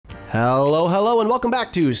Hello, hello, and welcome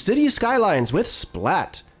back to City Skylines with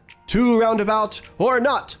Splatt. To roundabout or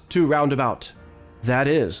not to roundabout? That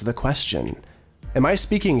is the question. Am I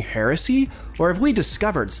speaking heresy, or have we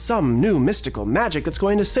discovered some new mystical magic that's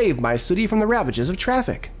going to save my city from the ravages of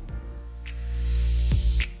traffic?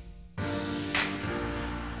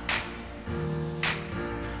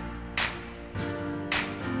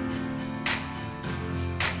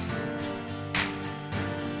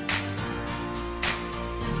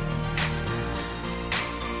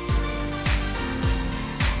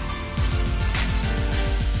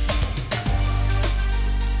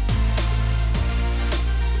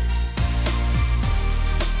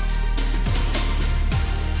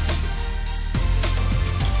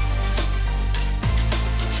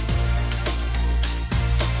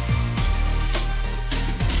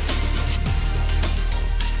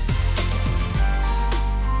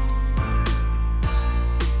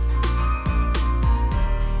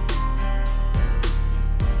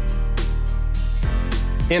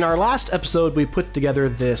 In our last episode, we put together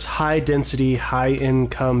this high-density,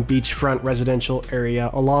 high-income beachfront residential area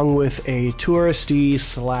along with a touristy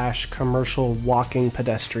 / commercial walking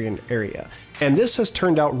pedestrian area. And this has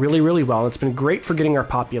turned out really, really well. It's been great for getting our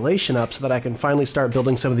population up so that I can finally start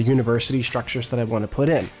building some of the university structures that I want to put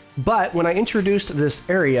in. But when I introduced this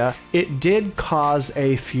area, it did cause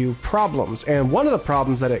a few problems. And one of the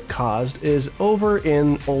problems that it caused is over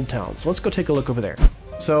in Old Town. So let's go take a look over there.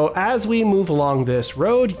 So as we move along this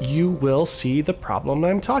road, you will see the problem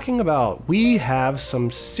I'm talking about. We have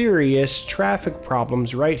some serious traffic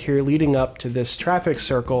problems right here leading up to this traffic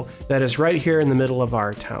circle that is right here in the middle of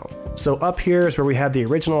our town. So up here is where we have the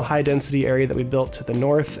original high density area that we built to the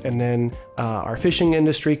north, and then our fishing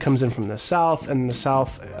industry comes in from the south, and the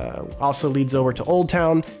south also leads over to Old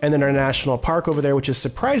Town, and then our national park over there, which is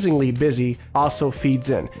surprisingly busy, also feeds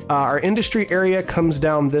in. Our industry area comes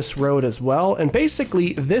down this road as well, and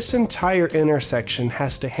basically this entire intersection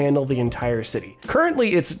has to handle the entire city.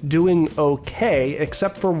 Currently it's doing okay,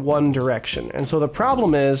 except for one direction, and so the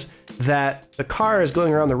problem is that the cars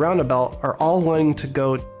going around the roundabout are all wanting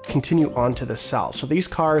to continue on to the south. So these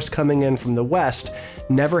cars coming in from the west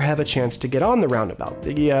never have a chance to get on the roundabout.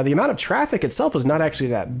 The amount of traffic itself is not actually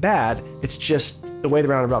that bad. It's just the way the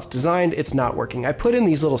roundabout's designed, it's not working. I put in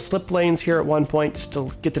these little slip lanes here at one point just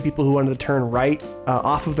to get the people who wanted to turn right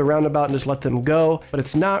off of the roundabout and just let them go, but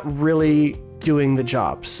it's not really doing the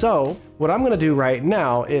job. So what I'm going to do right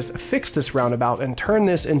now is fix this roundabout and turn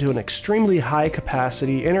this into an extremely high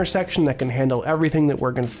capacity intersection that can handle everything that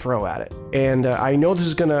we're going to throw at it. And I know this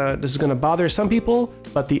is gonna bother some people,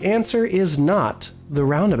 but the answer is not the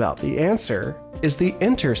roundabout. The answer is the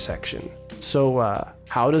intersection. So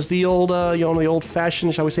how does the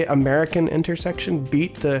old-fashioned, shall we say, American intersection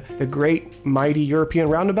beat the great mighty European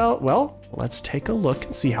roundabout? Well, let's take a look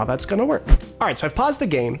and see how that's going to work. All right, so I've paused the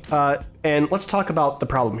game, and let's talk about the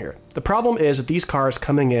problem here. The problem is that these cars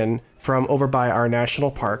coming in from over by our national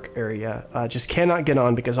park area just cannot get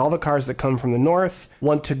on because all the cars that come from the north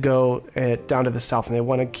want to go down to the south, and they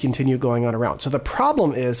want to continue going on around. So the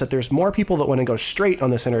problem is that there's more people that want to go straight on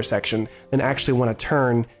this intersection than actually want to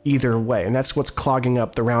turn either way, and that's what's clogging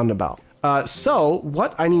up the roundabout. So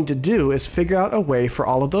what I need to do is figure out a way for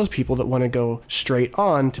all of those people that want to go straight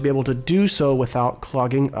on to be able to do so without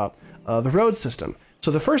clogging up the road system. So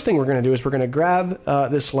the first thing we're going to do is we're going to grab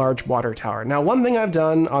this large water tower. Now, one thing I've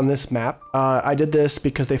done on this map, I did this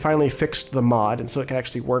because they finally fixed the mod, and so it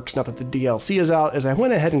actually works now that the DLC is out, is I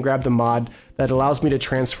went ahead and grabbed the mod that allows me to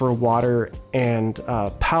transfer water and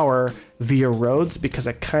power via roads, because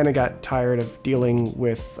I kind of got tired of dealing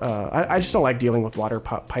with, I just don't like dealing with water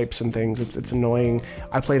pipes and things. It's annoying.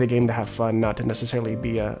 I play the game to have fun, not to necessarily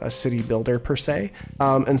be a city builder per se.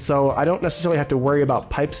 And so I don't necessarily have to worry about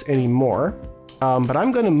pipes anymore. But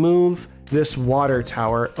I'm going to move this water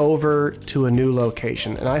tower over to a new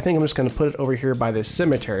location. And I think I'm just going to put it over here by this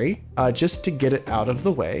cemetery just to get it out of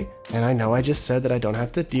the way. And I know I just said that I don't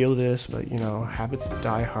have to deal with this, but you know, habits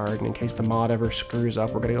die hard. And in case the mod ever screws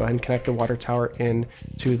up, we're going to go ahead and connect the water tower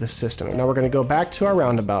into the system. And now we're going to go back to our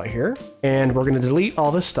roundabout here, and we're going to delete all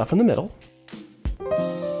this stuff in the middle.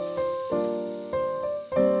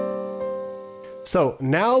 So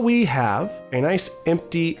now we have a nice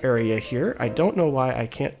empty area here. I don't know why I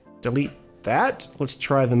can't delete that. Let's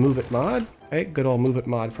try the move it mod. Okay, good old move it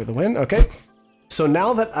mod for the win. Okay. So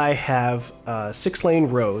now that I have 6-lane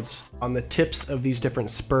roads on the tips of these different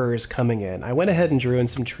spurs coming in, I went ahead and drew in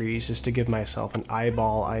some trees just to give myself an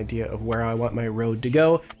eyeball idea of where I want my road to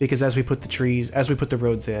go, because as we put the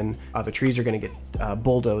roads in, the trees are going to get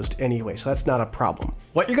bulldozed anyway, so that's not a problem.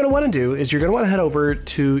 What you're going to want to do is you're going to want to head over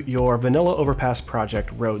to your Vanilla Overpass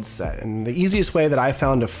Project road set, and the easiest way that I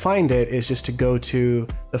found to find it is just to go to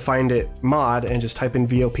the Find It mod and just type in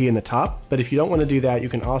VOP in the top. But if you don't want to do that, you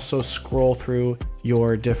can also scroll through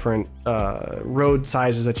your different road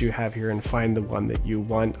sizes that you have here and find the one that you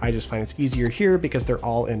want. I just find it's easier here because they're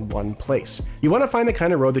all in one place. You want to find the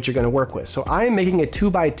kind of road that you're going to work with. So I am making it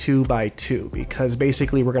 2x2x2 because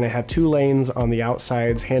basically we're going to have 2 lanes on the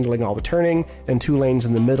outsides handling all the turning and 2 lanes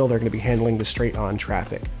in the middle. They're going to be handling the straight on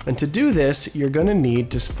traffic. And to do this, you're going to need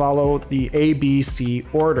to follow the ABC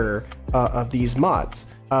order of these mods.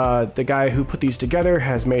 The guy who put these together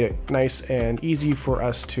has made it nice and easy for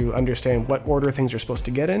us to understand what order things are supposed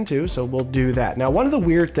to get into, so we'll do that. Now, one of the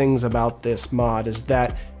weird things about this mod is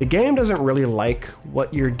that the game doesn't really like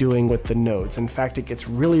what you're doing with the nodes. In fact, it gets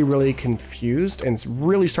really confused and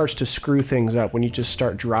really starts to screw things up when you just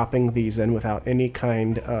start dropping these in without any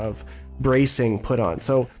kind of bracing put on.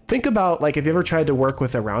 So think about, like, if you ever tried to work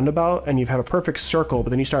with a roundabout and you have a perfect circle,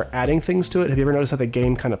 but then you start adding things to it. Have you ever noticed how the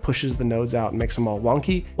game kind of pushes the nodes out and makes them all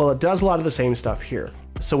wonky? Well, it does a lot of the same stuff here.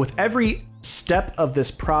 So with every step of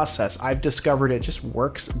this process, I've discovered it just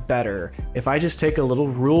works better if I just take a little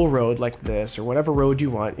rule road like this, or whatever road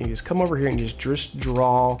you want, and you just come over here and just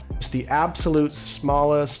draw just the absolute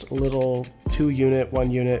smallest little 2-unit,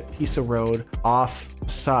 1-unit piece of road off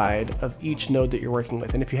side of each node that you're working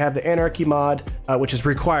with. And if you have the anarchy mod, which is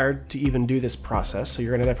required to even do this process, so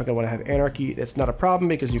you're definitely going to have anarchy, it's not a problem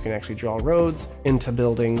because you can actually draw roads into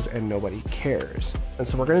buildings and nobody cares. And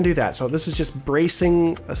so we're going to do that. So this is just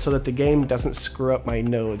bracing so that the game doesn't screw up my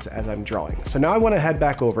nodes as I'm drawing. So now I want to head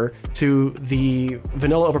back over to the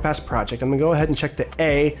Vanilla Overpass project. I'm going to go ahead and check the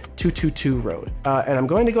A222 road. And I'm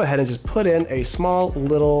going to go ahead and just put in a small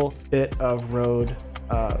little bit of road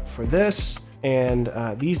for this. And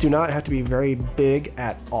these do not have to be very big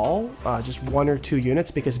at all, just 1 or 2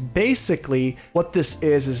 units, because basically what this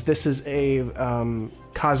is this is a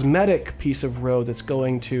cosmetic piece of road that's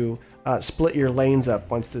going to split your lanes up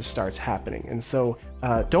once this starts happening. And so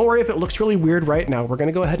don't worry if it looks really weird right now. We're going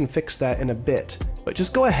to go ahead and fix that in a bit, but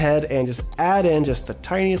just go ahead and just add in just the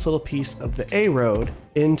tiniest little piece of the A road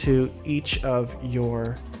into each of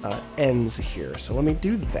your ends here. So let me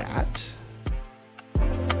do that.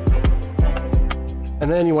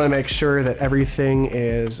 And then you want to make sure that everything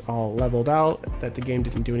is all leveled out, that the game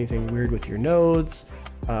didn't do anything weird with your nodes.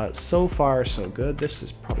 So far, so good. This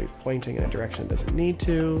is probably pointing in a direction it doesn't need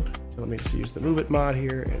to. So let me just use the Move It mod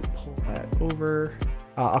here and pull that over.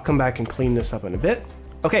 I'll come back and clean this up in a bit.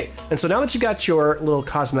 Okay, and so now that you've got your little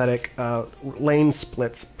cosmetic lane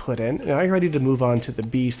splits put in, now you're ready to move on to the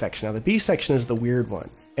B section. Now the B section is the weird one.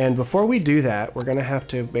 And before we do that, we're gonna have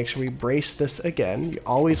to make sure we brace this again. You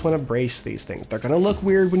always wanna brace these things. They're gonna look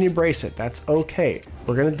weird when you brace it, that's okay.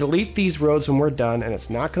 We're gonna delete these roads when we're done, and it's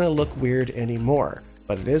not gonna look weird anymore.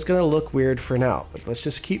 But it is gonna look weird for now. But let's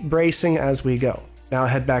just keep bracing as we go. Now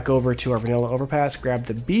head back over to our Vanilla Overpass, grab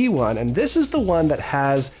the B one, and this is the one that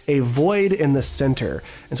has a void in the center.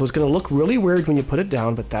 And so it's gonna look really weird when you put it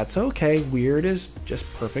down, but that's okay. Weird is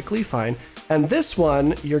just perfectly fine. And this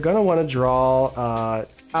one, you're gonna wanna draw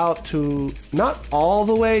out to not all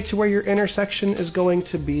the way to where your intersection is going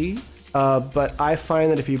to be, but I find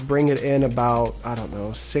that if you bring it in about, I don't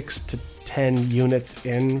know, 6 to 10 units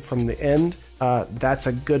in from the end, that's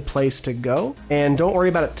a good place to go. And don't worry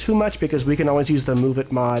about it too much because we can always use the Move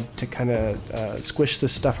It mod to kind of squish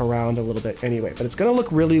this stuff around a little bit anyway. But it's gonna look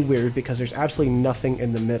really weird because there's absolutely nothing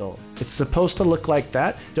in the middle. It's supposed to look like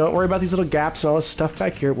that. Don't worry about these little gaps and all this stuff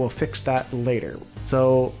back here. We'll fix that later.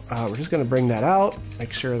 So we're just gonna bring that out,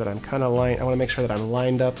 make sure that I'm kind of I wanna make sure that I'm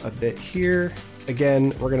lined up a bit here.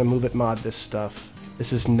 Again, we're gonna Move It mod this stuff.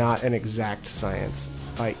 This is not an exact science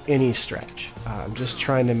by any stretch. I'm just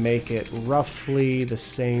trying to make it roughly the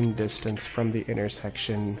same distance from the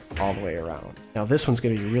intersection all the way around. Now this one's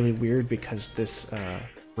gonna be really weird because this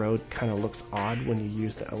road kind of looks odd when you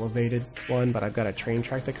use the elevated one, but I've got a train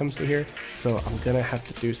track that comes through here. So I'm gonna have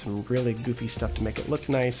to do some really goofy stuff to make it look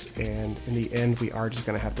nice. And in the end, we are just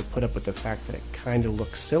gonna have to put up with the fact that it kind of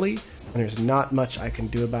looks silly. And there's not much I can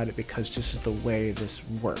do about it because just is the way this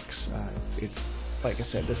works. It's like I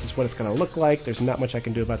said, this is what it's gonna look like. There's not much I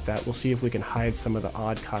can do about that. We'll see if we can hide some of the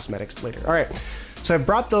odd cosmetics later. All right, so I've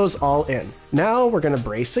brought those all in. Now we're gonna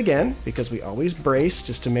brace again because we always brace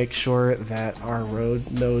just to make sure that our road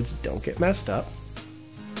nodes don't get messed up.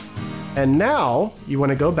 And now you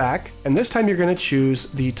want to go back, and this time you're going to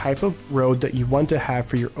choose the type of road that you want to have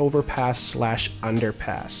for your overpass /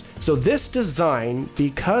 underpass. So this design,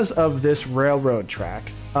 because of this railroad track,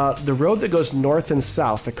 the road that goes north and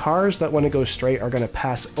south, the cars that want to go straight are going to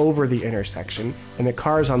pass over the intersection, and the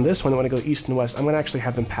cars on this one that want to go east and west, I'm going to actually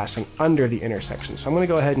have them passing under the intersection. So I'm going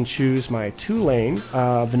to go ahead and choose my 2-lane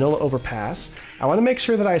vanilla overpass. I want to make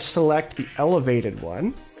sure that I select the elevated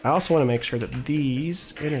one. I also want to make sure that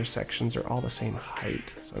these intersections are all the same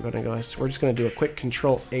height. So I'm going to go, we're just going to do a quick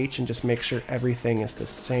Control H and just make sure everything is the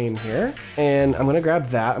same here. And I'm going to grab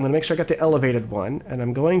that. I'm going to make sure I got the elevated one, and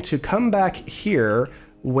I'm going to come back here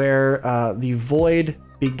where the void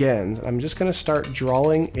begins. I'm just going to start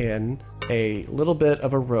drawing in a little bit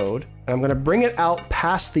of a road, and I'm going to bring it out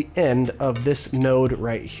past the end of this node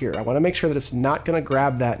right here. I want to make sure that it's not going to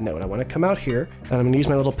grab that node. I want to come out here, and I'm going to use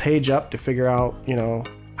my little page up to figure out, you know,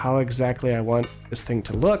 how exactly I want this thing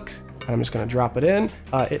to look. And I'm just going to drop it in.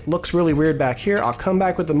 It looks really weird back here. I'll come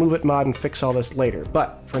back with the Move It mod and fix all this later.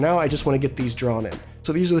 But for now, I just want to get these drawn in.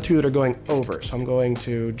 So these are the two that are going over. So I'm going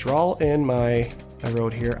to draw in my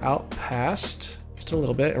road here out past just a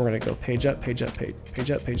little bit, and we're going to go page up, page up,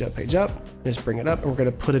 page up, page up, page up, and just bring it up, and we're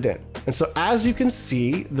going to put it in. And so as you can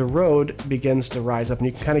see, the road begins to rise up, and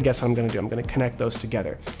you can kind of guess what I'm going to do. I'm going to connect those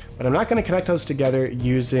together, but I'm not going to connect those together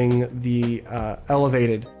using the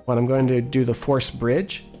elevated one. I'm going to do the force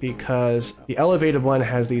bridge, because the elevated one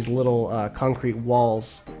has these little concrete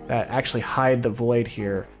walls that actually hide the void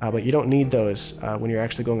here, but you don't need those when you're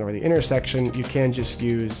actually going over the intersection. You can just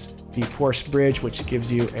use the force bridge, which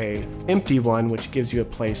gives you a empty one, which gives you a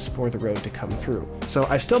place for the road to come through. So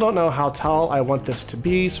I still don't know how tall I want this to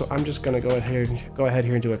be, so I'm just going to go ahead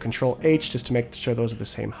here and do a Control H just to make sure those are the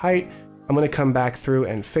same height. I'm going to come back through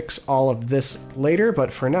and fix all of this later, but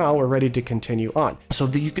for now we're ready to continue on. So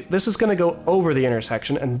this is going to go over the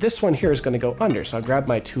intersection, and this one here is going to go under. So I grab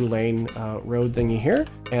my 2-lane road thingy here,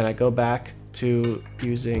 and I go back to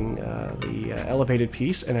using the elevated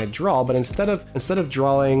piece, and I draw, but instead of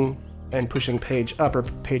drawing and pushing page up or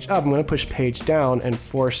page up, I'm going to push page down and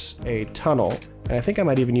force a tunnel. And I think I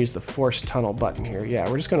might even use the force tunnel button here. Yeah,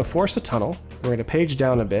 we're just going to force a tunnel. We're going to page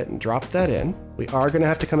down a bit and drop that in. We are going to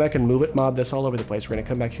have to come back and move it, mod this all over the place. We're going to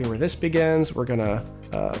come back here where this begins. We're going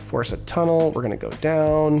to force a tunnel. We're going to go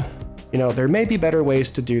down. You know, there may be better ways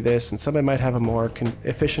to do this, and somebody might have a more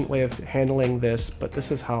efficient way of handling this, but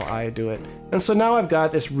this is how I do it. And so now I've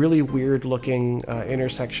got this really weird looking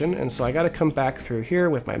intersection, and so I got to come back through here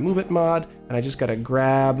with my Move It mod, and I just got to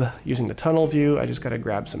grab, using the tunnel view, I just got to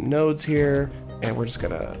grab some nodes here, and we're just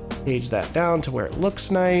going to page that down to where it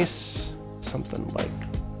looks nice, something like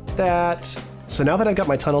that. So now that I've got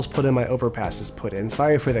my tunnels put in, my overpasses put in,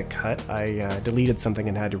 sorry for the cut, I deleted something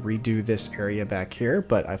and had to redo this area back here,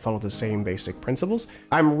 but I followed the same basic principles.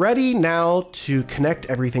 I'm ready now to connect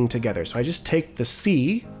everything together. So I just take the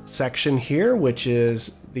C section here, which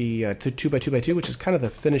is the 2x2x2, which is kind of the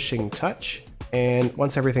finishing touch. And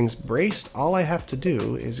once everything's braced, all I have to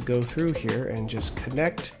do is go through here and just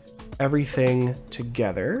connect everything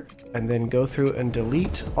together, and then go through and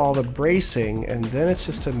delete all the bracing, and then it's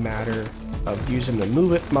just a matter of using the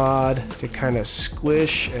Move It mod to kind of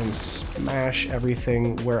squish and smash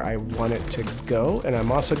everything where I want it to go. And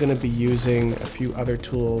I'm also going to be using a few other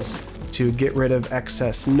tools to get rid of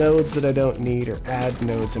excess nodes that I don't need, or add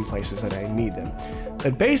nodes in places that I need them.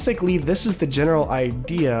 But basically, this is the general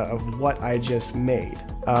idea of what I just made.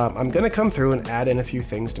 I'm going to come through and add in a few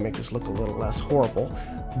things to make this look a little less horrible,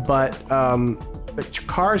 but the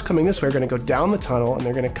cars coming this way are going to go down the tunnel, and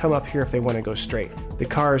they're going to come up here if they want to go straight. The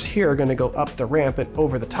cars here are going to go up the ramp and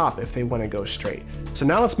over the top if they want to go straight. So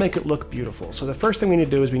now let's make it look beautiful. So the first thing we need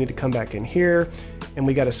to do is we need to come back in here, and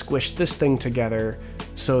we got to squish this thing together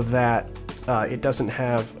so that it doesn't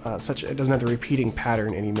have the repeating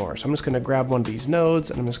pattern anymore. So I'm just going to grab one of these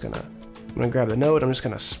nodes, and I'm going to grab the node. I'm just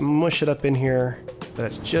going to smush it up in here that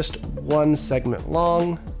it's just one segment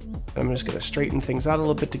long. I'm just going to straighten things out a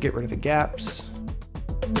little bit to get rid of the gaps.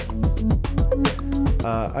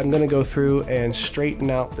 I'm going to go through and straighten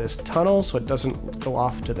out this tunnel so it doesn't go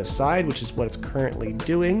off to the side, which is what it's currently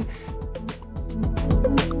doing.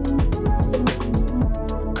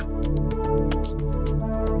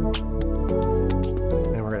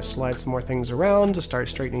 And we're going to slide some more things around to start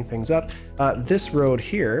straightening things up. This road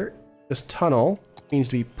here, this tunnel, needs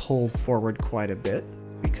to be pulled forward quite a bit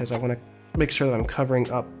because I want to make sure that I'm covering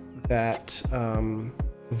up that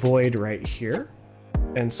void right here.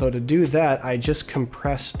 And so to do that, I just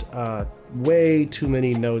compressed way too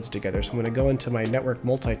many nodes together. So I'm going to go into my network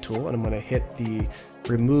multi-tool, and I'm going to hit the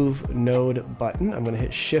remove node button. I'm going to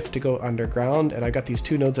hit shift to go underground, and I got these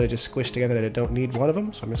two nodes that I just squished together that I don't need one of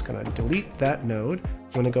them, so I'm just going to delete that node.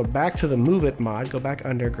 I'm going to go back to the move it mod, go back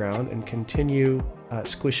underground, and continue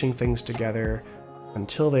squishing things together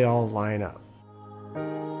until they all line up.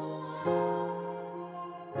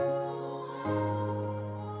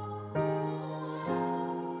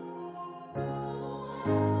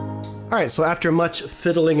 All right, so after much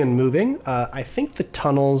fiddling and moving, I think the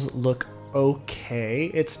tunnels look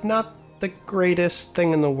okay. It's not the greatest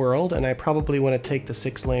thing in the world, and I probably want to take the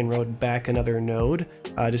 6-lane road back another node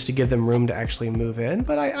just to give them room to actually move in,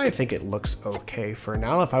 but I think it looks okay for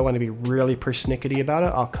now. If I want to be really persnickety about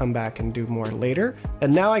it, I'll come back and do more later.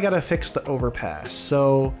 And now I gotta fix the overpass.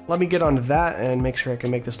 So let me get onto that and make sure I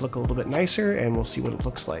can make this look a little bit nicer, and we'll see what it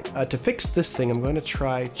looks like. To fix this thing, I'm going to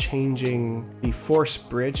try changing the force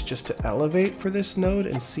bridge just to elevate for this node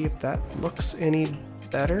and see if that looks any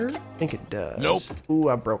better. I think it does. Nope. Ooh,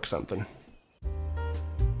 I broke something.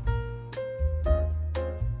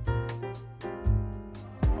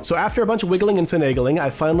 So after a bunch of wiggling and finagling, I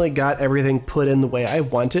finally got everything put in the way I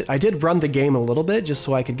want it. I did run the game a little bit just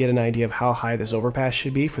so I could get an idea of how high this overpass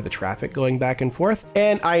should be for the traffic going back and forth.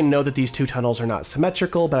 And I know that these two tunnels are not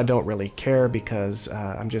symmetrical, but I don't really care because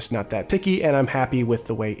I'm just not that picky, and I'm happy with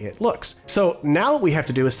the way it looks. So now what we have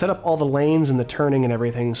to do is set up all the lanes and the turning and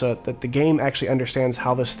everything so that the game actually understands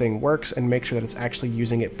how this thing works and make sure that it's actually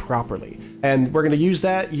using it properly. And we're going to use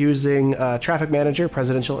that using Traffic Manager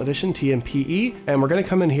Presidential Edition TMPE, and we're going to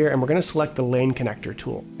come in here and we're going to select the lane connector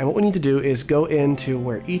tool. And what we need to do is go into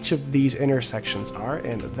where each of these intersections are,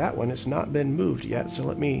 and that one has not been moved yet, so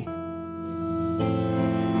let me...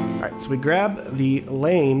 Alright, so we grab the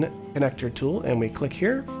lane connector tool and we click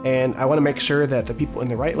here, and I want to make sure that the people in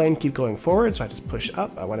the right lane keep going forward, so I just push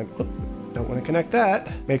up. Don't want to connect that.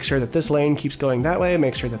 Make sure that this lane keeps going that way,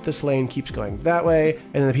 make sure that this lane keeps going that way,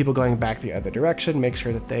 and then the people going back the other direction, make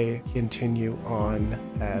sure that they continue on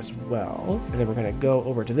as well. And then we're going to go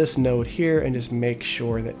over to this node here and just make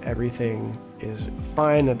sure that everything is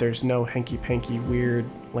fine, that there's no hanky-panky weird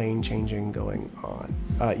lane changing going on.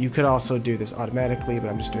 You could also do this automatically, but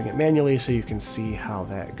I'm just doing it manually so you can see how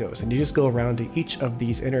that goes. And you just go around to each of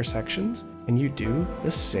these intersections and you do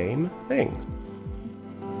the same thing.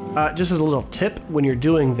 Just as a little tip, when you're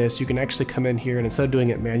doing this, you can actually come in here and instead of doing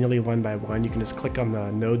it manually one by one, you can just click on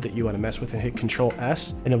the node that you want to mess with and hit Control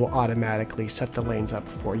S, and it will automatically set the lanes up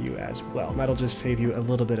for you as well. And that'll just save you a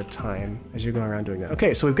little bit of time as you go around doing that.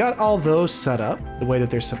 Okay, so we've got all those set up the way that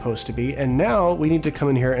they're supposed to be, and now we need to come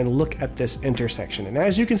in here and look at this intersection. And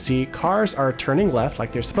as you can see, cars are turning left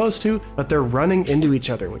like they're supposed to, but they're running into each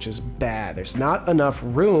other, which is bad. There's not enough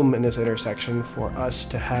room in this intersection for us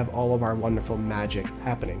to have all of our wonderful magic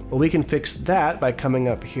happening. Well, we can fix that by coming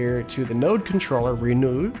up here to the node controller,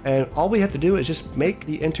 Renew, and all we have to do is just make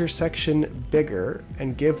the intersection bigger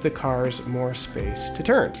and give the cars more space to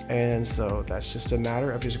turn. And so that's just a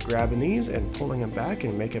matter of just grabbing these and pulling them back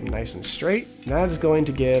and make them nice and straight. And that is going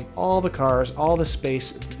to give all the cars all the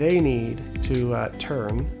space they need to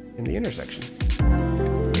turn in the intersection.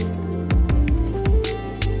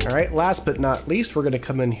 All right, last but not least, we're going to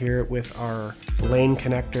come in here with our lane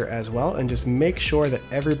connector as well and just make sure that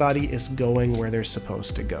everybody is going where they're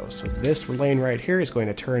supposed to go. So this lane right here is going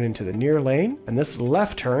to turn into the near lane, and this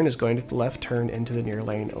left turn is going to left turn into the near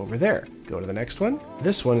lane over there. Go to the next one.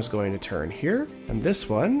 This one is going to turn here, and this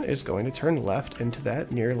one is going to turn left into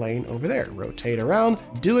that near lane over there. Rotate around,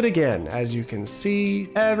 do it again. As you can see,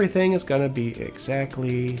 everything is going to be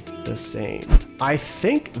exactly the same. I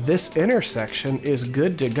think this intersection is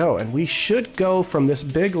good to go, and we should go from this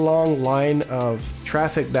big long line of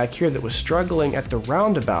traffic back here that was struggling at the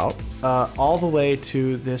roundabout all the way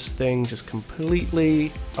to this thing just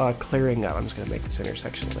completely clearing up. I'm just going to make this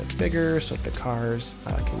intersection a bit bigger so that the cars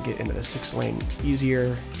can get into the 6-lane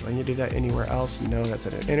easier. Do I need to do that anywhere else? No, that's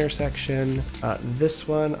at an intersection. This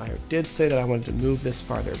one, I did say that I wanted to move this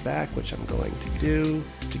farther back, which I'm going to do,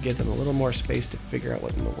 just to give them a little more space to figure out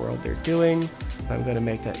what in the world they're doing. I'm going to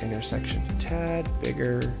make that intersection a tad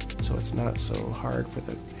bigger so it's not so hard for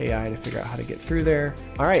the AI to figure out how to get through there.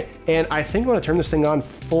 All right, and I think I'm going to turn this thing on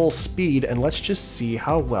full speed and let's just see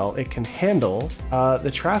how well it can handle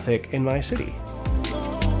the traffic in my city.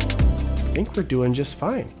 I think we're doing just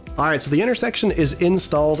fine. All right, so the intersection is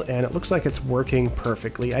installed and it looks like it's working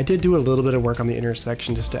perfectly. I did do a little bit of work on the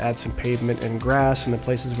intersection just to add some pavement and grass in the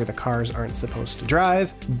places where the cars aren't supposed to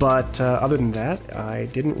drive. But other than that, I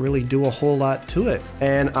didn't really do a whole lot to it.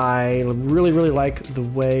 And I really like the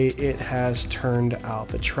way it has turned out.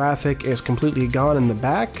 The traffic is completely gone in the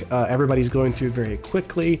back. Everybody's going through very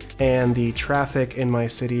quickly, and the traffic in my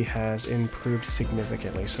city has improved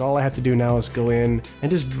significantly. So all I have to do now is go in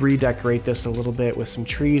and just redecorate this a little bit with some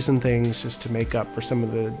trees and things just to make up for some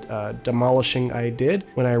of the demolishing I did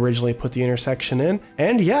when I originally put the intersection in.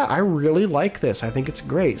 And yeah, I really like this. I think it's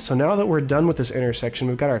great. So now that we're done with this intersection,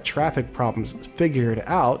 we've got our traffic problems figured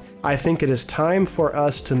out. I think it is time for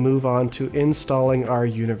us to move on to installing our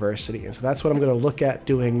university. And so that's what I'm going to look at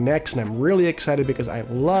doing next. And I'm really excited because I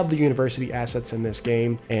love the university assets in this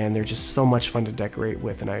game and they're just so much fun to decorate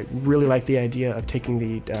with. And I really like the idea of taking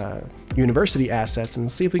the university assets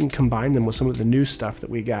and see if we can combine them with some of the new stuff that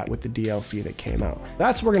we got with the DLC that came out.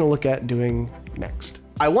 That's what we're going to look at doing next.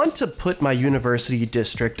 I want to put my university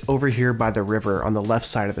district over here by the river on the left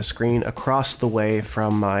side of the screen across the way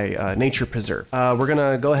from my nature preserve. We're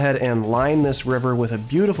gonna go ahead and line this river with a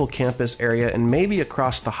beautiful campus area and maybe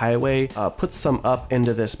across the highway, put some up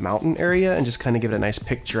into this mountain area and just kind of give it a nice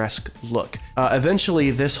picturesque look.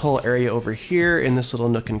 Eventually this whole area over here in this little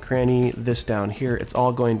nook and cranny, this down here, it's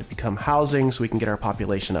all going to become housing so we can get our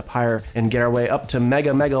population up higher and get our way up to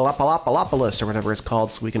Megalopolopolis or whatever it's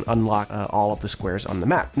called so we can unlock all of the squares on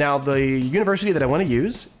the map. Now, the university that I want to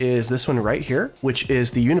use is this one right here, which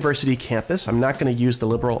is the university campus. I'm not going to use the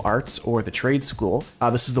liberal arts or the trade school.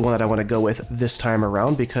 This is the one that I want to go with this time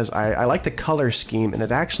around because I like the color scheme and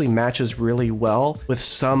it actually matches really well with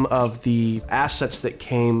some of the assets that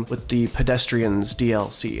came with the pedestrians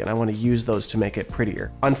DLC, and I want to use those to make it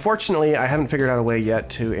prettier. Unfortunately, I haven't figured out a way yet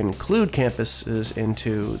to include campuses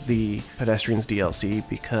into the pedestrians DLC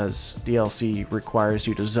because DLC requires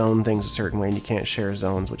you to zone things a certain way and you can't share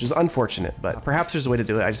zones, which is unfortunate, but perhaps there's a way to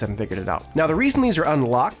do it. I just haven't figured it out. Now, the reason these are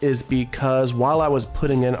unlocked is because while I was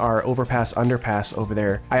putting in our overpass underpass over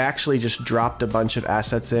there, I actually just dropped a bunch of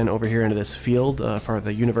assets in over here into this field for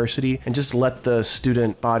the university and just let the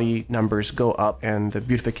student body numbers go up and the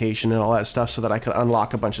beautification and all that stuff so that I could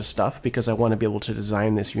unlock a bunch of stuff because I want to be able to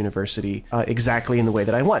design this university exactly in the way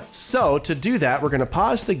that I want. So to do that, we're going to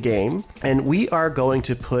pause the game and we are going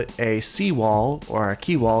to put a seawall or a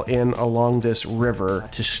quay wall in along this river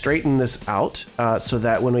to straighten this out so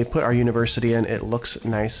that when we put our university in, it looks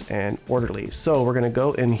nice and orderly. So we're going to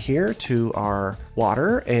go in here to our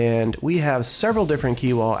water and we have several different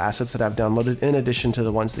quay wall assets that I've downloaded in addition to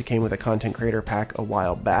the ones that came with a content creator pack a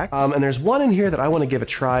while back. And there's one in here that I want to give a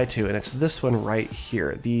try to, and it's this one right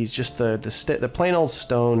here. These just the plain old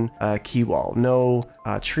stone quay wall. No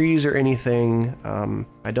trees or anything.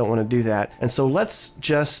 I don't want to do that. And so let's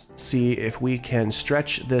just see if we can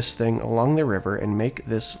stretch this thing along the river and make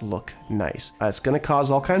this look nice. It's going to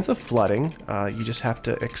cause all kinds of flooding. You just have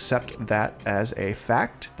to accept that as a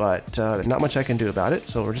fact, but not much I can do about it.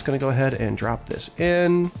 So we're just going to go ahead and drop this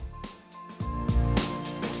in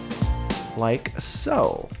like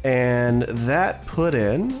so. And that put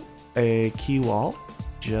in a quay wall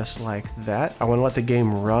just like that. I want to let the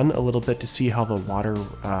game run a little bit to see how the water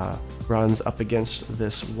runs up against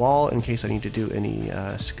this wall in case I need to do any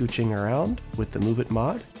scooching around with the Move It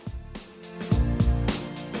mod.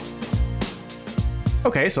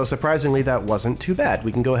 Okay, so surprisingly that wasn't too bad.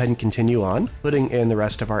 We can go ahead and continue on putting in the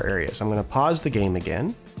rest of our areas. I'm going to pause the game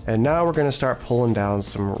again. And now we're going to start pulling down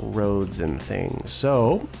some roads and things.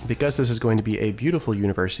 So because this is going to be a beautiful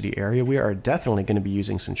university area, we are definitely going to be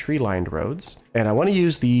using some tree-lined roads. And I want to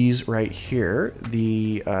use these right here,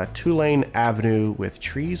 the 2-lane avenue with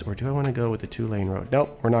trees, or do I want to go with the 2-lane road?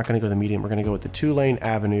 Nope, we're not going to go the medium. We're going to go with the 2-lane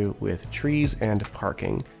avenue with trees and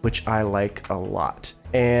parking, which I like a lot.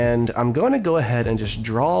 And I'm going to go ahead and just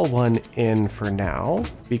draw one in for now,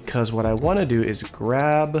 because what I want to do is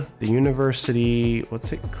grab the university,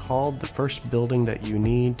 what's it called? The first building that you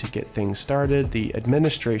need to get things started, the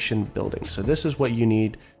administration building. So this is what you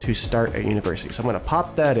need to start a university. So I'm going to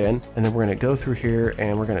pop that in, and then we're going to go through here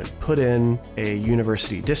and we're going to put in a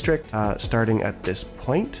university district starting at this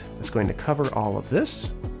point. That's going to cover all of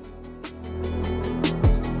this.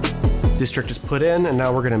 district is put in, and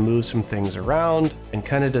now we're going to move some things around and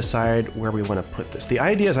kind of decide where we want to put this. The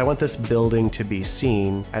idea is I want this building to be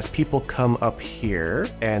seen as people come up here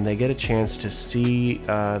and they get a chance to see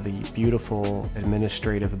the beautiful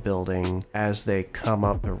administrative building as they come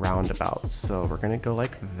up the roundabout. So we're going to go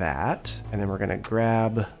like that, and then we're going to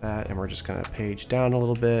grab that, and we're just going to page down a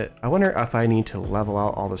little bit. I wonder if I need to level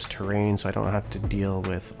out all this terrain so I don't have to deal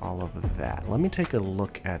with all of that. Let me take a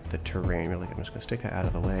look at the terrain really. I'm just going to stick that out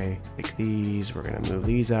of the way. Take these, we're going to move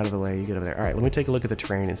these out of the way. You get over there. All right, let me take a look at the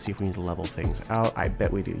terrain and see if we need to level things out. I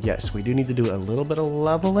bet we do. Yes, we do need to do a little bit of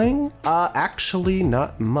leveling. Actually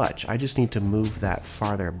not much. I just need to move that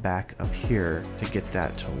farther back up here to get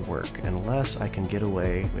that to work, unless I can get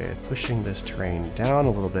away with pushing this terrain down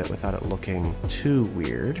a little bit without it looking too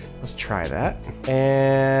weird. Let's try that.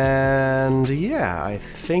 And yeah, I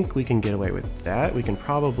think we can get away with that. We can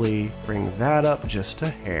probably bring that up just a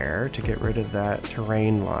hair to get rid of that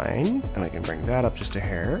terrain line, and I can bring that up just a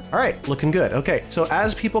hair. All right, looking good. Okay, so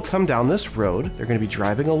as people come down this road, they're going to be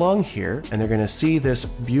driving along here, and they're going to see this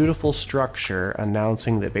beautiful structure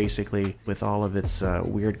announcing that basically, with all of its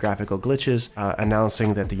weird graphical glitches,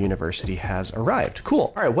 announcing that the university has arrived.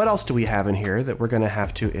 Cool. All right, what else do we have in here that we're going to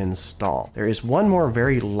have to install? There is one more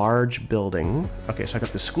very large building. Okay, so I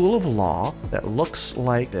got the School of Law that looks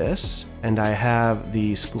like this, and I have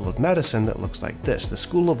the School of Medicine that looks like this. The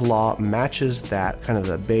School of Law matches that kind of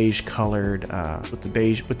the beige colored with the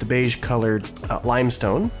beige colored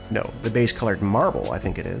limestone. No, the beige colored marble, I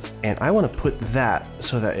think it is. And I want to put that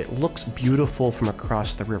so that it looks beautiful from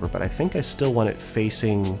across the river, but I think I still want it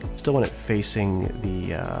facing the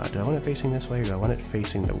do I want it facing this way, or do I want it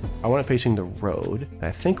facing the road? And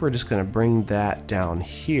I think we're just going to bring that down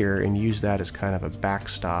here and use that as kind of a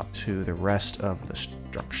backstop to the rest of the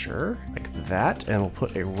structure like that, and we'll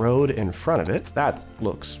put a road in front of it. That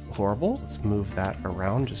looks horrible. Let's move that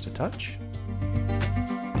around just a touch.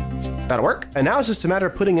 That'll work. And now it's just a matter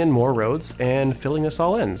of putting in more roads and filling this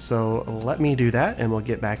all in. So let me do that, and we'll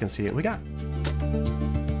get back and see what we got.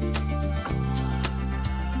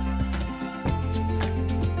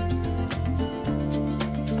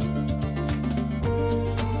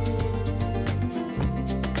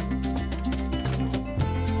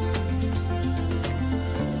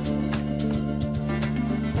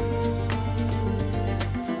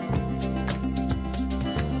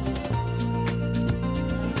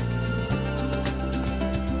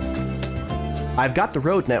 I've got the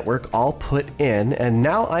road network all put in, and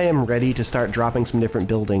now I am ready to start dropping some different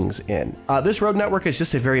buildings in. This road network is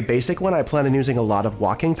just a very basic one. I plan on using a lot of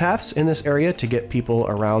walking paths in this area to get people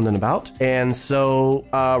around and about. And so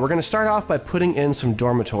we're going to start off by putting in some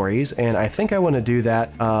dormitories, and I think I want to do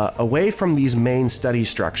that away from these main study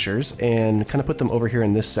structures and kind of put them over here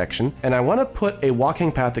in this section. And I want to put a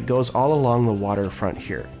walking path that goes all along the waterfront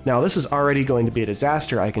here. Now, this is already going to be a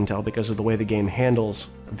disaster, I can tell, because of the way the game handles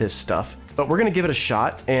this stuff. But we're going to give it a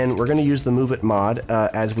shot, and we're going to use the Move It mod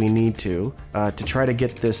as we need to try to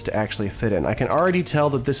get this to actually fit in. I can already tell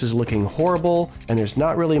that this is looking horrible, and there's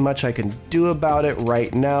not really much I can do about it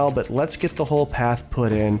right now, but let's get the whole path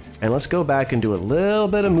put in, and let's go back and do a little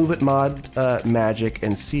bit of Move It mod magic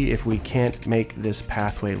and see if we can't make this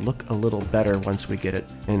pathway look a little better once we get it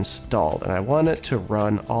installed. And I want it to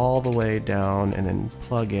run all the way down and then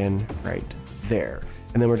plug in right there.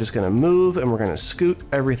 And then we're just going to move, and we're going to scoot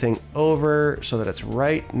everything over so that it's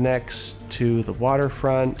right next to the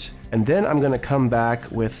waterfront. And then I'm going to come back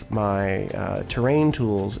with my terrain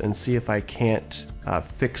tools and see if I can't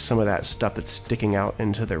fix some of that stuff that's sticking out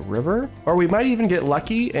into the river. Or we might even get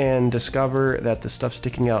lucky and discover that the stuff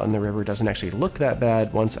sticking out in the river doesn't actually look that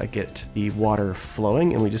bad once I get the water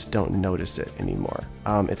flowing, and we just don't notice it anymore.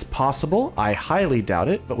 It's possible. I highly doubt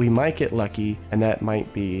it, but we might get lucky, and that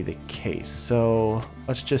might be the case. So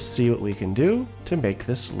let's just see what we can do to make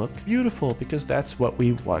this look beautiful, because that's what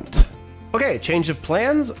we want. Okay, change of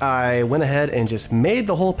plans. I went ahead and just made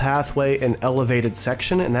the whole pathway an elevated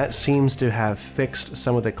section, and that seems to have fixed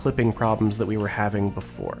some of the clipping problems that we were having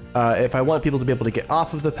before. If I want people to be able to get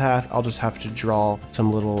off of the path, I'll just have to draw some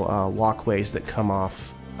little walkways that come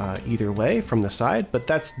off either way from the side, but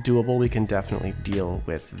that's doable. We can definitely deal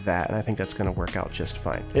with that, and I think that's going to work out just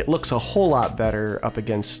fine. It looks a whole lot better up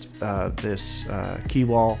against this key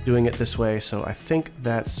wall doing it this way, so I think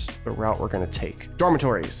that's the route we're going to take.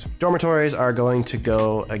 Dormitories. Dormitories are going to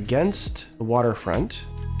go against the waterfront.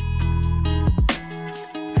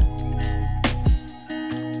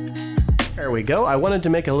 There we go. I wanted to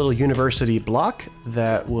make a little university block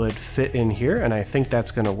that would fit in here, and I think that's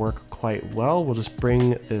going to work quite well. We'll just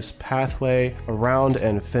bring this pathway around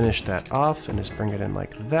and finish that off, and just bring it in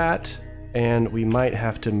like that. and we might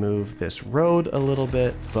have to move this road a little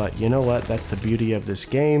bit, but you know what? That's the beauty of this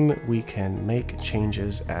game. We can make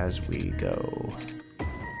changes as we go.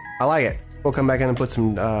 I like it. We'll come back in and put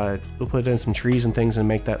some, we'll put in some trees and things and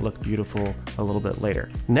make that look beautiful a little bit later.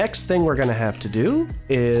 Next thing we're gonna have to do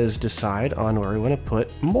is decide on where we wanna put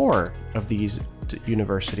more of these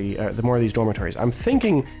the more of these dormitories. I'm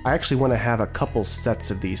thinking I actually want to have a couple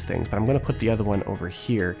sets of these things, but I'm going to put the other one over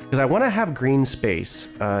here because I want to have green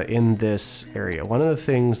space in this area. One of the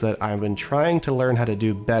things that I've been trying to learn how to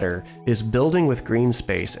do better is building with green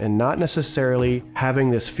space and not necessarily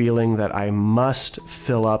having this feeling that I must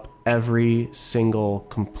fill up every single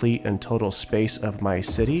complete and total space of my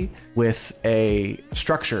city with a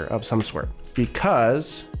structure of some sort,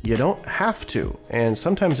 because you don't have to, and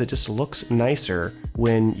sometimes it just looks nicer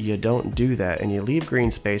when you don't do that and you leave green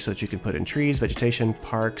space so that you can put in trees, vegetation,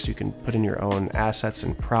 parks, you can put in your own assets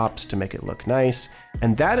and props to make it look nice.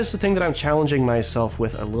 And that is the thing that I'm challenging myself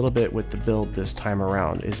with a little bit with the build this time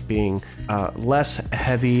around, is being less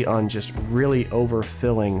heavy on just really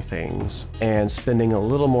overfilling things and spending a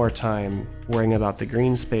little more time worrying about the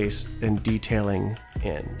green space and detailing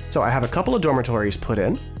in. So I have a couple of dormitories put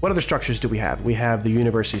in. What other structures do we have? We have the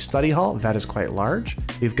University Study Hall, that is quite large.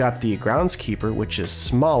 We've got the Groundskeeper, which is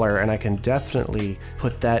smaller, and I can definitely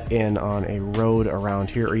put that in on a road around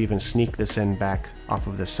here, or even sneak this in back off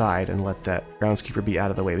of the side and let that Groundskeeper be out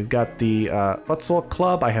of the way. We've got the Futsal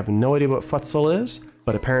Club. I have no idea what Futsal is,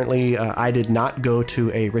 but apparently I did not go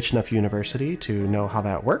to a rich enough university to know how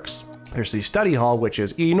that works. There's the study hall, which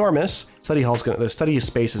is enormous. The study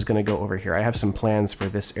space is going to go over here. I have some plans for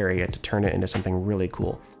this area to turn it into something really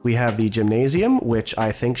cool. We have the gymnasium, which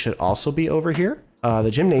I think should also be over here.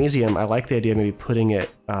 The gymnasium, I like the idea of maybe putting it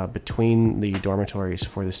between the dormitories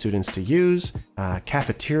for the students to use.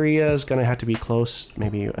 Cafeteria is going to have to be close,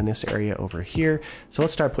 maybe in this area over here. So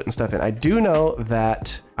let's start putting stuff in. I do know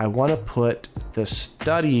that I want to put the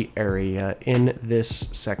study area in this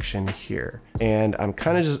section here. And I'm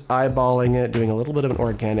kind of just eyeballing it, doing a little bit of an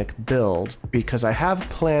organic build, because I have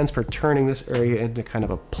plans for turning this area into kind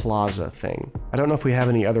of a plaza thing. I don't know if we have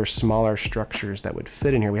any other smaller structures that would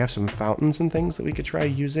fit in here. We have some fountains and things that we could try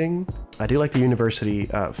using. I do like the university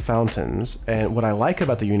fountains, and what I like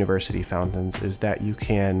about the university fountains is that you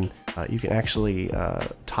can actually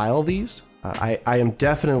tile these. I am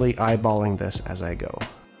definitely eyeballing this as I go.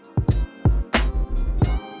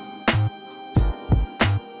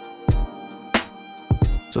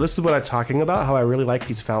 So this is what I'm talking about, how I really like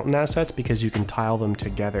these fountain assets, because you can tile them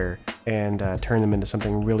together and turn them into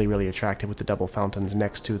something really, really attractive with the double fountains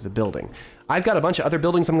next to the building. I've got a bunch of other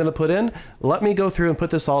buildings I'm going to put in. Let me go through and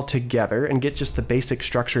put this all together and get just the basic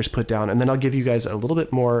structures put down, and then I'll give you guys a little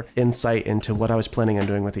bit more insight into what I was planning on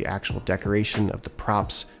doing with the actual decoration of the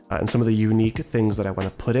props and some of the unique things that I want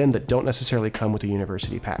to put in that don't necessarily come with the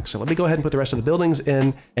university pack. So let me go ahead and put the rest of the buildings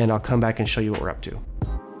in, and I'll come back and show you what we're up to.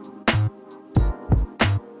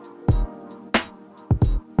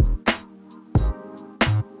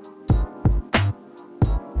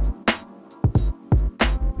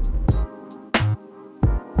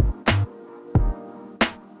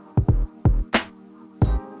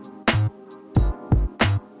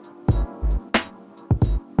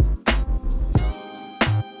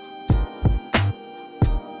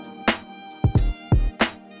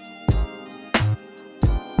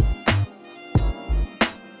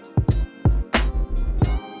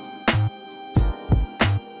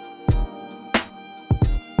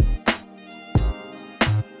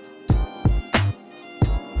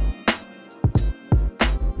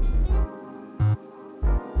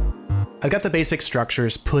 I've got the basic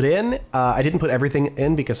structures put in. I didn't put everything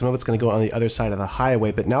in because some of it's going to go on the other side of the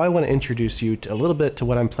highway, but now I want to introduce you to a little bit to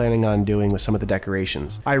what I'm planning on doing with some of the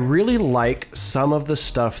decorations. I really like some of the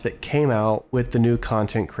stuff that came out with the new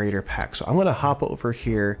content creator pack. So I'm going to hop over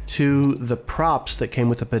here to the props that came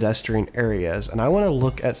with the pedestrian areas, and I want to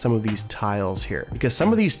look at some of these tiles here, because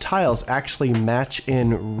some of these tiles actually match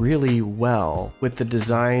in really well with the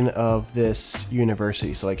design of this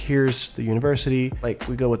university. So like here's the university, like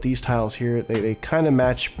we go with these tiles here, they kind of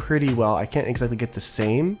match pretty well. I can't exactly get the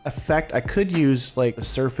same effect. I could use like the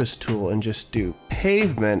surface tool and just do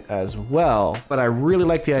pavement as well, but I really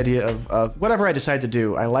like the idea of whatever I decide to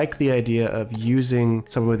do. I like the idea of using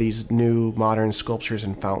some of these new modern sculptures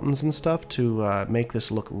and fountains and stuff to make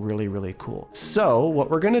this look really, really cool. So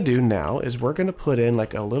what we're gonna do now is we're gonna put in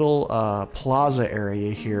like a little plaza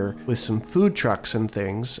area here with some food trucks and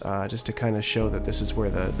things, just to kind of show that this is where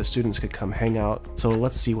the students could come hang out. So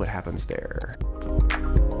let's see what happens there.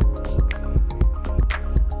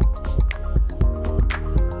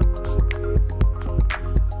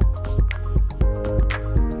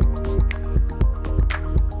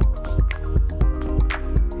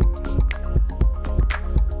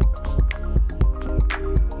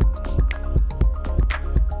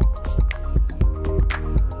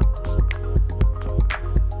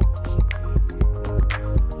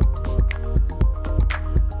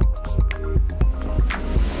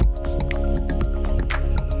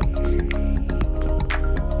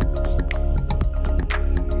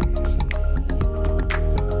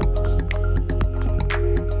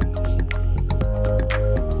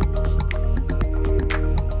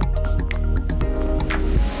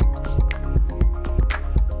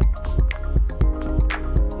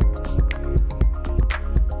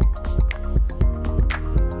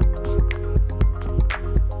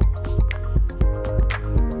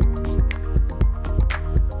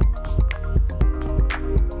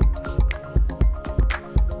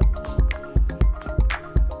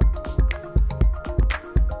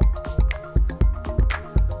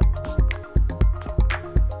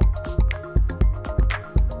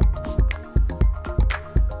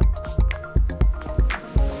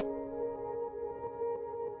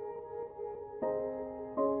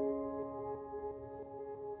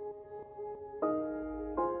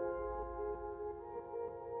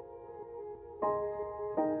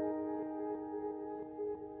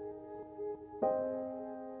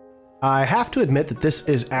 I have to admit that this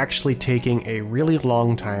is actually taking a really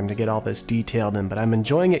long time to get all this detailed in, but I'm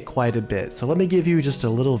enjoying it quite a bit. So let me give you just a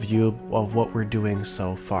little view of what we're doing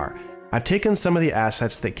so far. I've taken some of the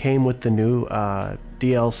assets that came with the new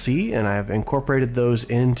DLC and I've incorporated those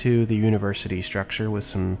into the university structure with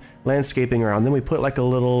some landscaping around them. We put like a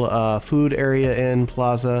little food area in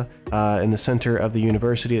plaza in the center of the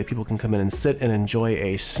university that people can come in and sit and enjoy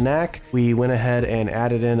a snack. We went ahead and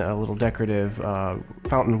added in a little decorative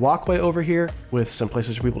fountain walkway over here with some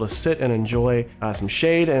places for people to sit and enjoy some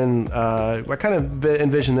shade, and I kind of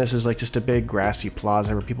envision this as like just a big grassy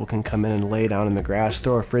plaza where people can come in and lay down in the grass,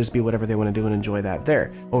 throw a frisbee, whatever they want to do, and enjoy that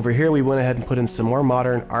there. Over here we went ahead and put in some more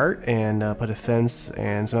modern art and put a fence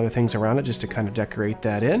and some other things around it just to kind of decorate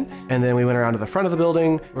that in. And then we went around to the front of the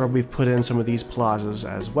building where we've put in some of these plazas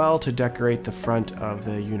as well to decorate the front of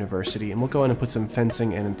the university, and we'll go in and put some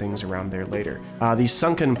fencing in and things around there later. These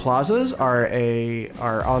sunken plazas are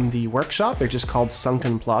on the workshop. They're just called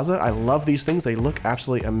Sunken Plaza. I love these things. They look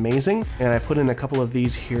absolutely amazing, and I put in a couple of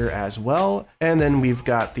these here as well. And then we've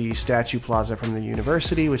got the statue plaza from the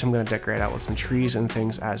university, which I'm going to decorate out with some trees and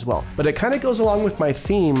things as well. But it kind of goes along with my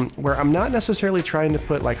theme where I'm not necessarily trying to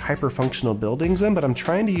put like hyper functional buildings in, but I'm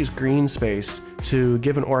trying to use green space to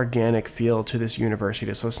give an organic feel to this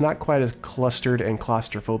university, so it's not quite as clustered and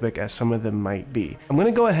claustrophobic as some of them might be. I'm going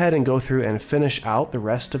to go ahead and go through and finish out the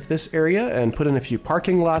rest of this area and put in a few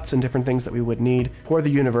parking lots and different things that we would need for the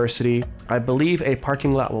university. I believe a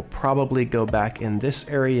parking lot will probably go back in this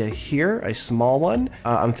area here, a small one.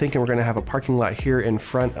 I'm thinking we're going to have a parking lot here in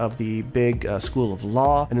front of the big School of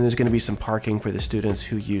Law, and then there's going to be some parking for the students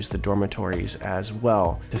who use the dormitories as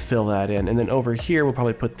well to fill that in. And then over here we'll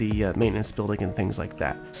probably put the maintenance building and things like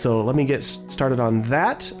that. So let me get started on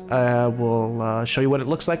that. We'll show you what it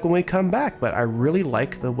looks like when we come back, but I really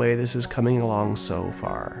like the way this is coming along so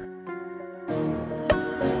far.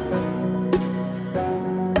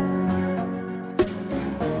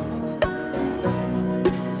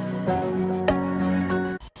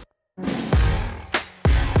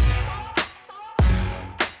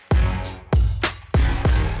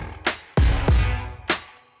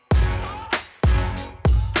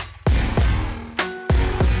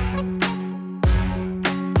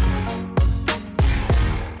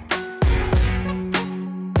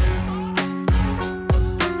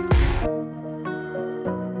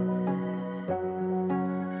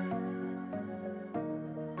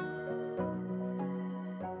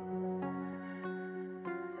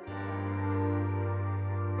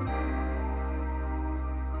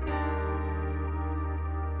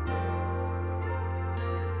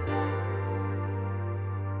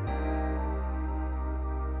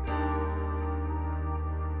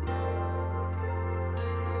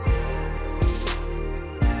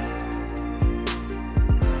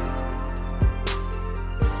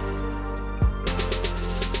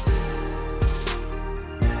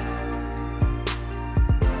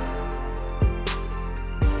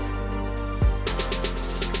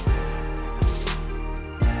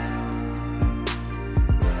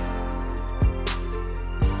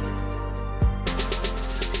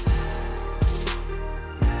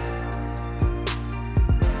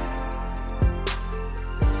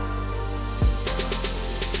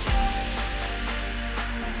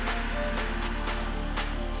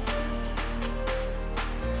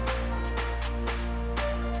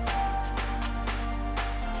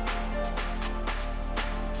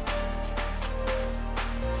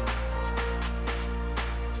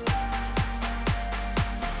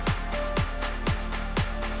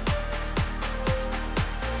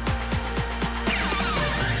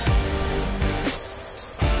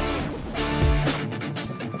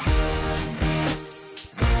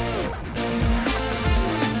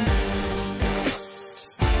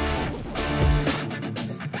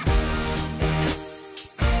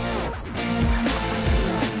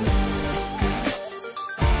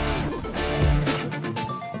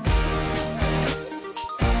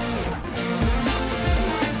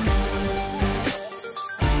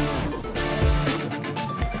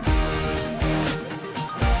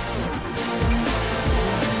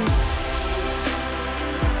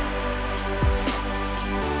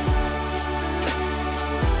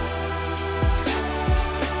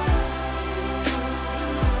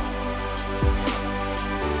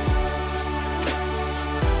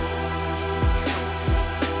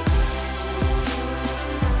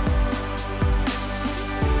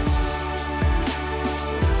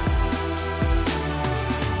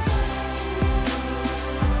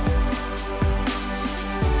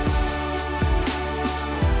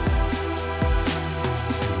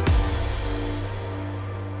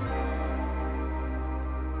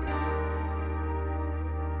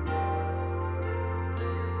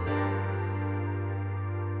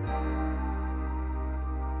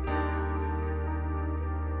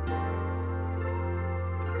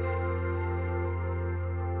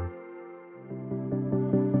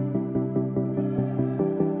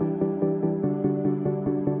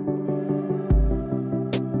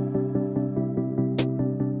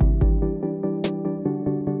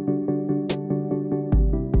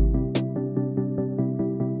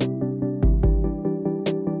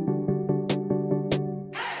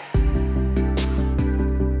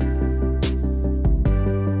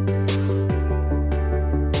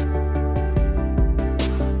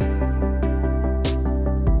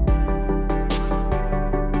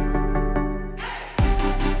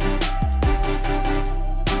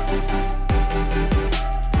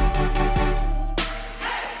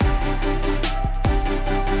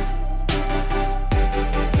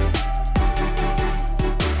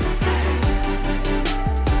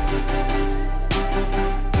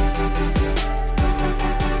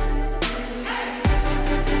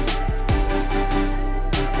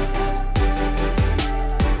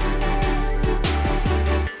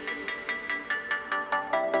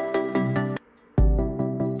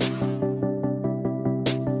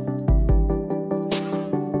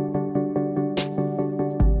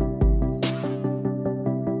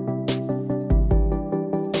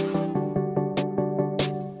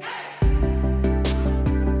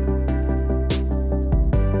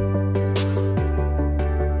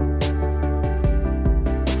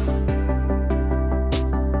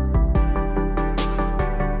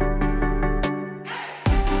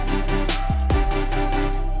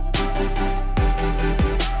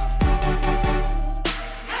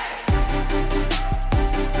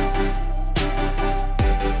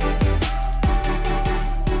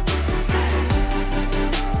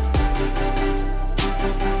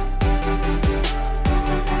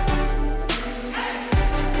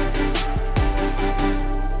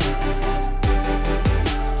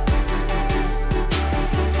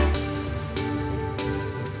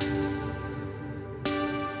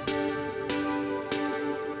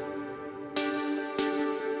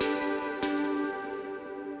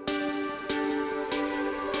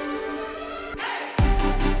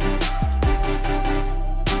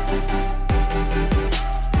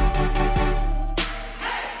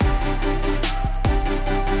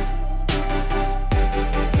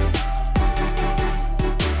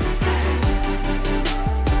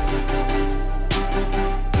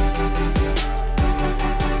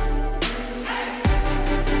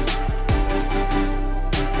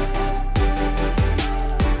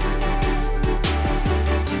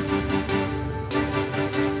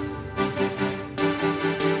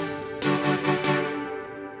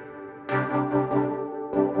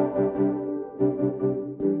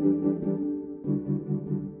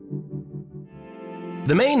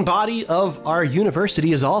 The main body of our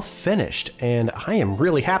university is all finished, and I am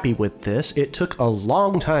really happy with this. It took a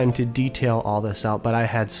long time to detail all this out, but I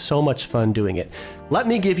had so much fun doing it. Let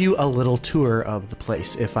me give you a little tour of the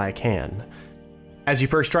place if I can. As you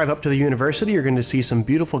first drive up to the university, you're going to see some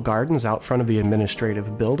beautiful gardens out front of the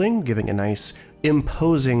administrative building, giving a nice,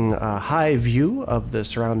 imposing high view of the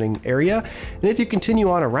surrounding area. And if you continue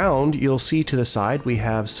on around, you'll see to the side we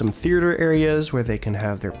have some theater areas where they can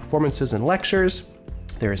have their performances and lectures.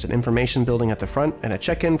 There is an information building at the front and a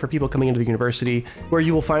check-in for people coming into the university, where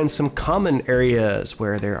you will find some common areas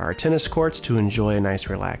where there are tennis courts to enjoy a nice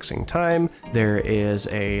relaxing time. There is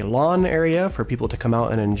a lawn area for people to come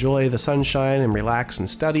out and enjoy the sunshine and relax and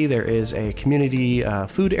study. There is a community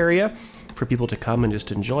food area for people to come and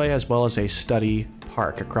just enjoy, as well as a study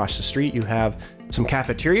park. Across the street you have some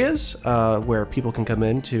cafeterias where people can come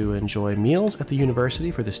in to enjoy meals at the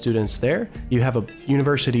university for the students there. You have a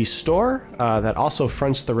university store that also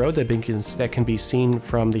fronts the road that can be seen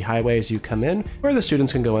from the highway as you come in, where the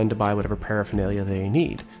students can go in to buy whatever paraphernalia they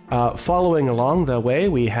need. Following along the way,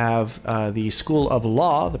 we have the School of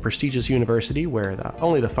Law, the prestigious university where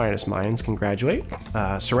only the finest minds can graduate,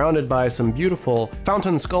 surrounded by some beautiful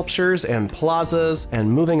fountain sculptures and plazas,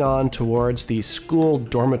 and moving on towards the school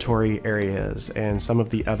dormitory areas and some of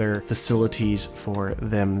the other facilities for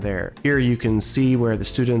them there. Here you can see where the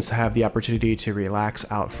students have the opportunity to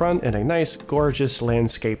relax out front in a nice, gorgeous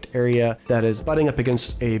landscaped area that is butting up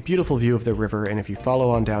against a beautiful view of the river. And if you follow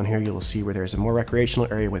on down here, you will see where there's a more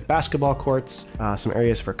recreational area with basketball courts, some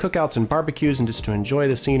areas for cookouts and barbecues, and just to enjoy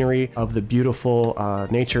the scenery of the beautiful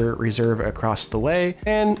nature reserve across the way,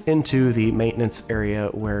 and into the maintenance area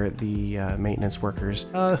where the maintenance workers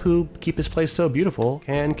who keep this place so beautiful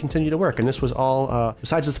can continue to work. And this was all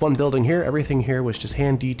besides this one building here, everything here was just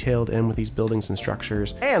hand detailed in with these buildings and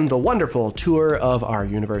structures. And the wonderful tour of our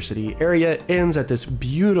university area ends at this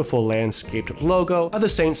beautiful landscaped logo of the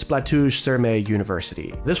Saint Splattouche-sur-Mer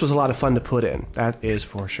University. This was a lot of fun to put in, that is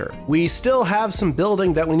for sure. We still have some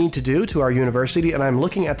building that we need to do to our university, and I'm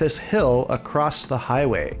looking at this hill across the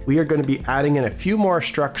highway. We are going to be adding in a few more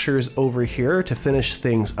structures over here to finish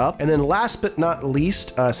things up. And then last but not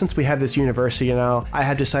least, since we have this university now, I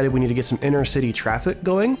have decided we need to get some inner city traffic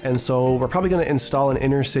going, and so we're probably going to install an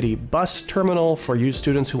inner city bus terminal for you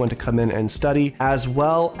students who want to come in and study, as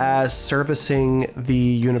well as servicing the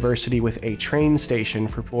university with a train station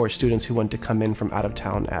for students who want to come in from out of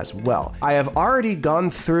town as well. I have already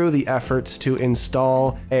gone through the efforts to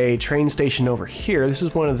install a train station over here. This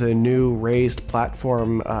is one of the new raised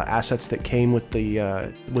platform assets that came with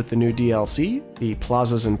the new DLC, the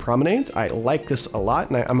plazas and promenades. I like this a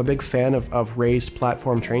lot, and I'm a big fan of raised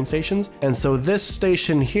platform train stations. And so this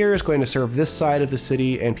station here is going to serve this side of the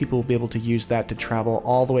city, and people will be able to use that to travel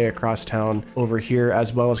all the way across town over here,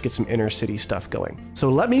 as well as get some inner city stuff going. So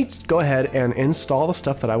let me go ahead and install the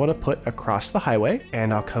stuff that I want to put across the highway,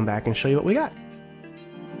 and I'll come back and show you what we got.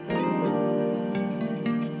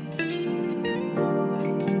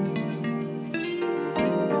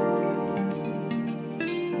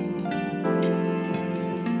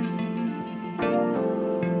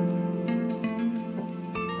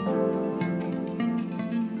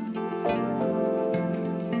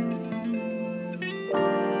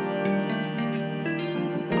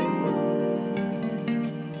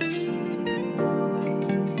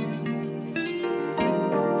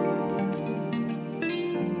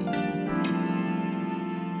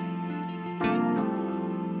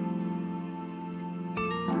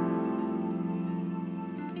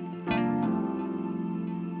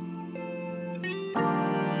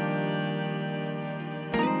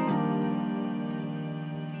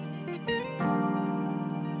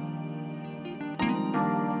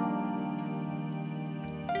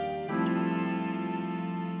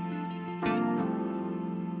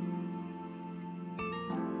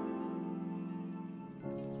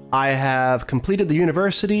 I have completed the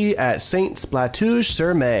university at Saint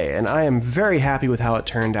Splattouche-sur-Mer, and I am very happy with how it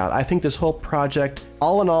turned out. I think this whole project,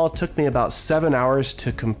 all in all, took me about 7 hours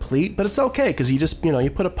to complete, but it's okay because you just,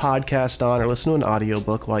 you put a podcast on or listen to an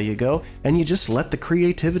audiobook while you go, and you just let the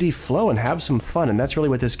creativity flow and have some fun. And that's really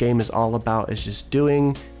what this game is all about, is just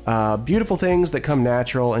doing beautiful things that come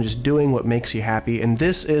natural and just doing what makes you happy. And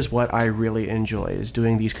this is what I really enjoy, is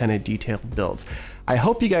doing these kind of detailed builds. I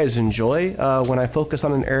hope you guys enjoy when I focus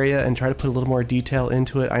on an area and try to put a little more detail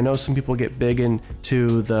into it. I know some people get big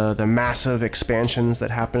into the massive expansions that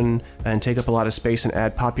happen and take up a lot of space and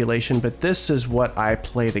add population, but this is what I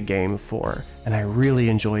play the game for. and I really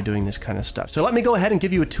enjoy doing this kind of stuff. So let me go ahead and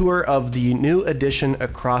give you a tour of the new addition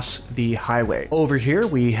across the highway. Over here,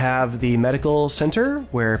 we have the medical center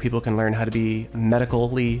where people can learn how to be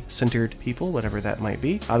medically centered people, whatever that might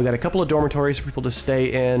be. We've got a couple of dormitories for people to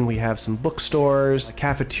stay in. We have some bookstores, a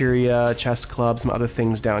cafeteria, chess club, some other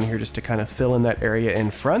things down here just to kind of fill in that area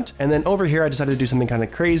in front. And then over here, I decided to do something kind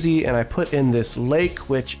of crazy, and I put in this lake,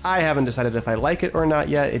 which I haven't decided if I like it or not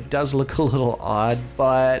yet. It does look a little odd,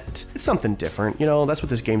 but it's something different. You know, that's what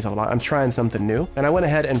this game's all about. I'm trying something new. And I went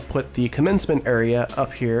ahead and put the commencement area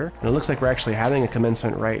up here, and it looks like we're actually having a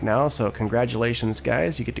commencement right now. So congratulations,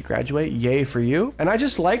 guys. You get to graduate. Yay for you. And I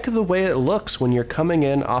just like the way it looks when you're coming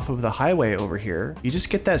in off of the highway over here. You just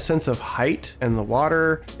get that sense of height and the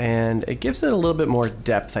water, and it gives it a little bit more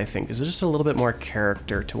depth, I think. There's just a little bit more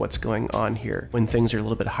character to what's going on here when things are a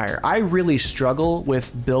little bit higher. I really struggle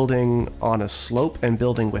with building on a slope and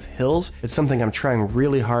building with hills. It's something I'm trying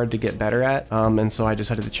really hard to get better at. And so I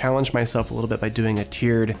decided to challenge myself a little bit by doing a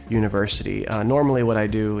tiered university. Normally what I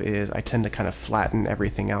do is I tend to kind of flatten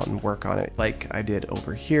everything out and work on it like I did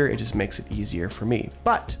over here. It just makes it easier for me.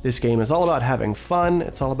 But this game is all about having fun.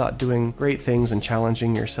 It's all about doing great things and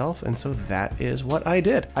challenging yourself. And so that is what I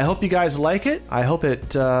did. I hope you guys like it. I hope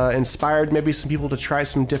it inspired maybe some people to try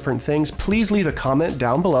some different things. Please leave a comment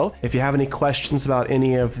down below if you have any questions about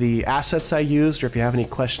any of the assets I used, or if you have any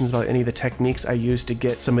questions about any of the techniques I used to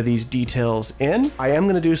get some of these details in. I am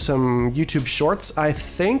going to do some YouTube shorts, I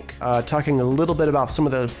think, talking a little bit about some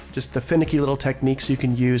of the just the finicky little techniques you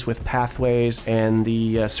can use with pathways and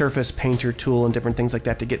the surface painter tool and different things like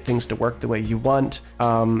that to get things to work the way you want.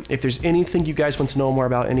 If there's anything you guys want to know more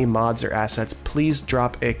about, any mods or assets, please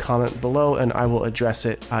drop a comment below and I will address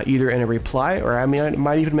it either in a reply, or I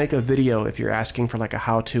might even make a video if you're asking for like a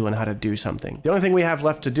how-to on how to do something. The only thing we have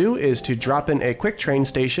left to do is to drop in a quick train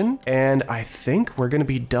station, and I think we're going to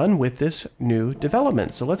be done with this new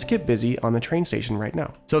development. So let's get busy on the train station right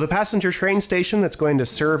now. So the passenger train station that's going to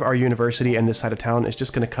serve our university and this side of town is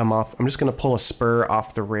just going to come off. I'm just going to pull a spur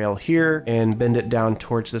off the rail here and bend it down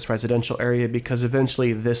towards this residential area, because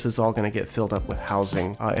eventually this is all going to get filled up with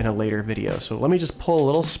housing in a later video. So let me just pull a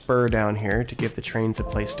little spur down here to give the trains a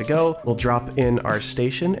place to go. We'll drop in our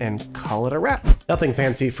station and call it a wrap. Nothing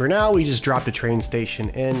fancy for now. We just dropped a train station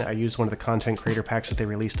in. I used one of the content creator packs that they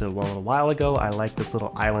released a little while ago. I like this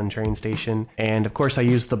little island train station. And of course I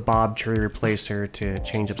used the Bob tree replacer to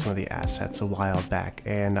change up some of the assets a while back.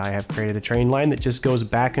 And I have created a train line that just goes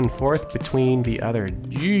back and forth between the other.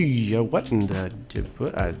 Gee, what in the...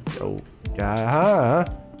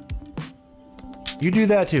 You do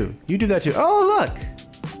that too. You do that too. Oh, look!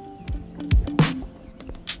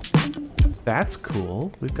 That's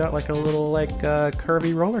cool. We've got like a little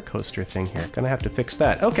curvy roller coaster thing here. Gonna have to fix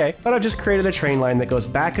that. Okay, but I've just created a train line that goes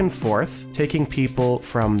back and forth, taking people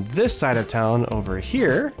from this side of town over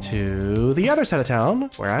here to the other side of town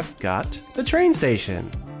where I've got the train station.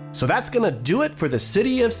 So that's gonna do it for the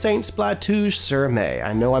city of Saint Splattouche-sur-Mer.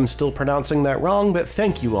 I know I'm still pronouncing that wrong, but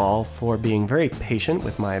thank you all for being very patient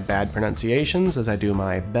with my bad pronunciations as I do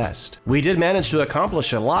my best. We did manage to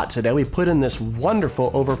accomplish a lot today. We put in this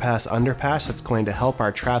wonderful overpass underpass that's going to help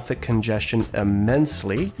our traffic congestion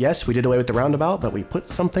immensely. Yes, we did away with the roundabout, but we put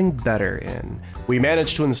something better in. We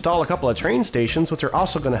managed to install a couple of train stations, which are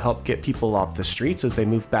also going to help get people off the streets as they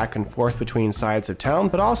move back and forth between sides of town,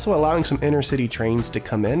 but also allowing some inner city trains to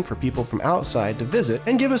come in for people from outside to visit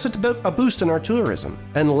and give us a boost in our tourism.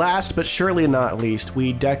 And last but surely not least,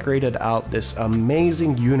 we decorated out this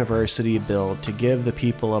amazing university build to give the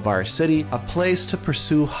people of our city a place to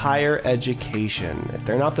pursue higher education. If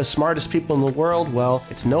they're not the smartest people in the world, well,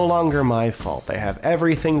 it's no longer my fault. They have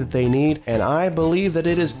everything that they need, and I believe that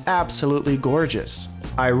it is absolutely gorgeous.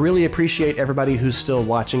 I really appreciate everybody who's still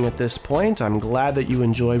watching at this point. I'm glad that you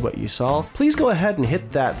enjoyed what you saw. Please go ahead and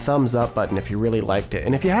hit that thumbs up button if you really liked it.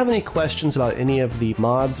 And if you have any questions about any of the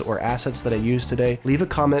mods or assets that I used today, leave a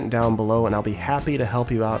comment down below and I'll be happy to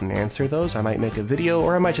help you out and answer those. I might make a video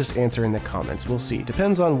or I might just answer in the comments. We'll see.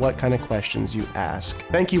 Depends on what kind of questions you ask.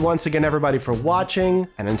 Thank you once again, everybody, for watching.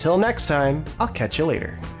 And until next time, I'll catch you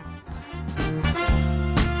later.